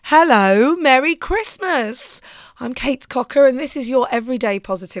Hello, Merry Christmas. I'm Kate Cocker and this is your Everyday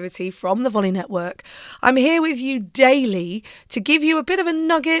Positivity from the Volley Network. I'm here with you daily to give you a bit of a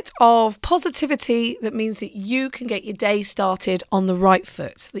nugget of positivity that means that you can get your day started on the right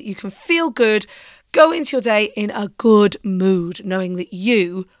foot, that you can feel good, go into your day in a good mood, knowing that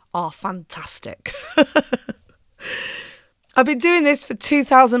you are fantastic. I've been doing this for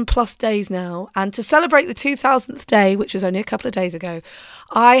 2,000 plus days now, and to celebrate the 2,000th day, which was only a couple of days ago,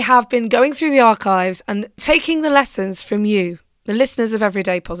 I have been going through the archives and taking the lessons from you, the listeners of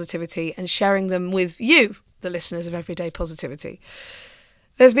Everyday Positivity, and sharing them with you, the listeners of Everyday Positivity.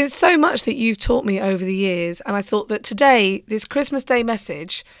 There's been so much that you've taught me over the years, and I thought that today, this Christmas Day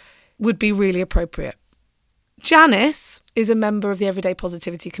message would be really appropriate. Janice is a member of the Everyday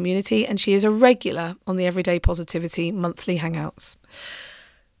Positivity community and she is a regular on the Everyday Positivity monthly hangouts.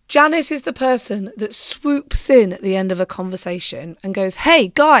 Janice is the person that swoops in at the end of a conversation and goes, "Hey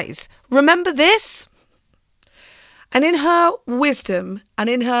guys, remember this?" And in her wisdom and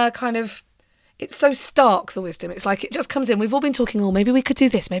in her kind of, it's so stark, the wisdom. It's like it just comes in. We've all been talking, oh, maybe we could do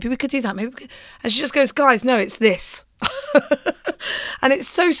this, maybe we could do that, maybe we could. And she just goes, guys, no, it's this. And it's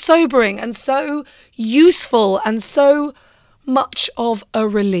so sobering and so useful and so much of a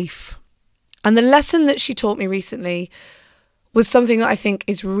relief. And the lesson that she taught me recently was something that I think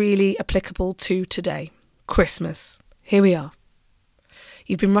is really applicable to today. Christmas. Here we are.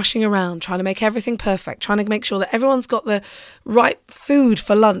 You've been rushing around trying to make everything perfect, trying to make sure that everyone's got the right food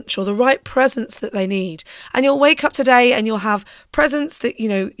for lunch or the right presents that they need. And you'll wake up today and you'll have presents that,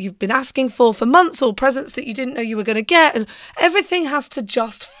 you've been asking for months, or presents that you didn't know you were going to get. And everything has to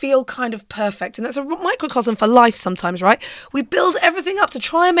just feel kind of perfect. And that's a microcosm for life sometimes, right? We build everything up to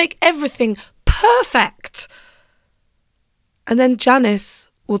try and make everything perfect. And then Janice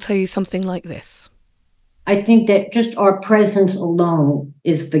will tell you something like this. I think that just our presence alone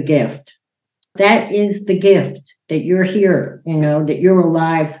is the gift. That is the gift, that you're here, that you're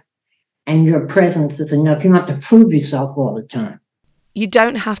alive and your presence is enough. You don't have to prove yourself all the time. You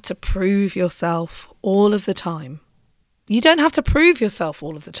don't have to prove yourself all of the time. You don't have to prove yourself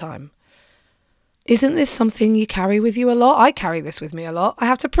all of the time. Isn't this something you carry with you a lot? I carry this with me a lot. I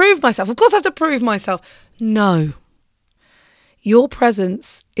have to prove myself. Of course I have to prove myself. No. Your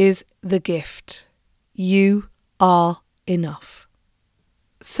presence is the gift. You are enough.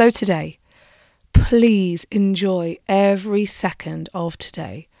 So today, please enjoy every second of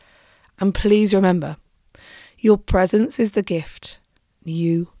today. And please remember, your presence is the gift.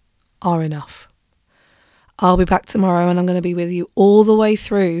 You are enough. I'll be back tomorrow and I'm going to be with you all the way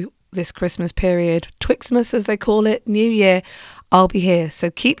through this Christmas period. Twixmas, as they call it, New Year. I'll be here. So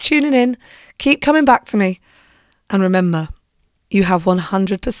keep tuning in, keep coming back to me. And remember, you have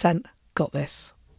 100% got this.